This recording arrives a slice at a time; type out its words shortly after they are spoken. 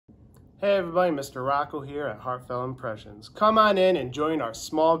Hey everybody, Mr. Rocco here at Heartfelt Impressions. Come on in and join our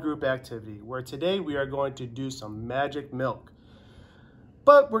small group activity where today we are going to do some magic milk.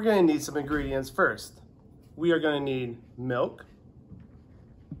 But we're going to need some ingredients first. We are going to need milk.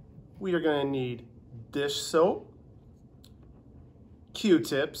 We are going to need dish soap,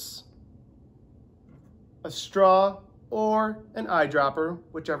 Q-tips, a straw or an eyedropper,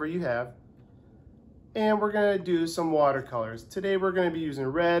 whichever you have. And we're going to do some watercolors. Today we're going to be using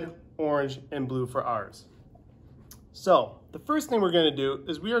red, orange, and blue for ours. So the first thing we're going to do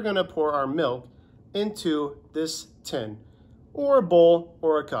is we are going to pour our milk into this tin or a bowl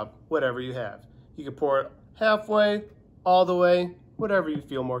or a cup, whatever you have. You can pour it halfway, all the way, whatever you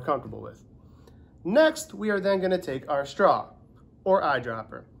feel more comfortable with. Next, we are then going to take our straw or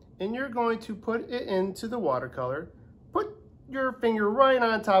eyedropper, and you're going to put it into the watercolor. Put your finger right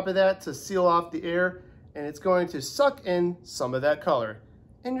on top of that to seal off the air, and it's going to suck in some of that color.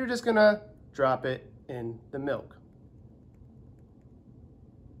 And you're just gonna drop it in the milk.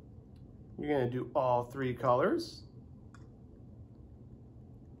 You're gonna do all three colors.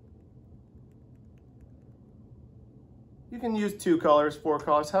 You can use 2 colors, 4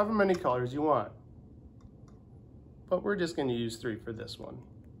 colors, however many colors you want. But we're just gonna use 3 for this one.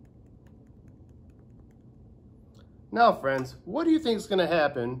 Now friends, what do you think is gonna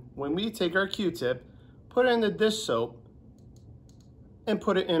happen when we take our Q-tip, put it in the dish soap, and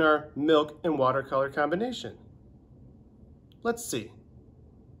put it in our milk and watercolor combination? Let's see.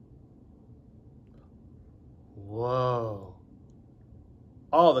 Whoa.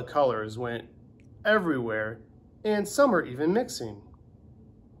 All the colors went everywhere, and some are even mixing.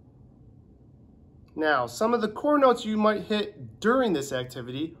 Now, some of the core notes you might hit during this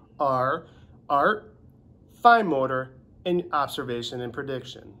activity are art, fine motor, and observation and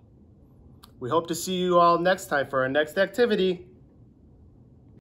prediction. We hope to see you all next time for our next activity.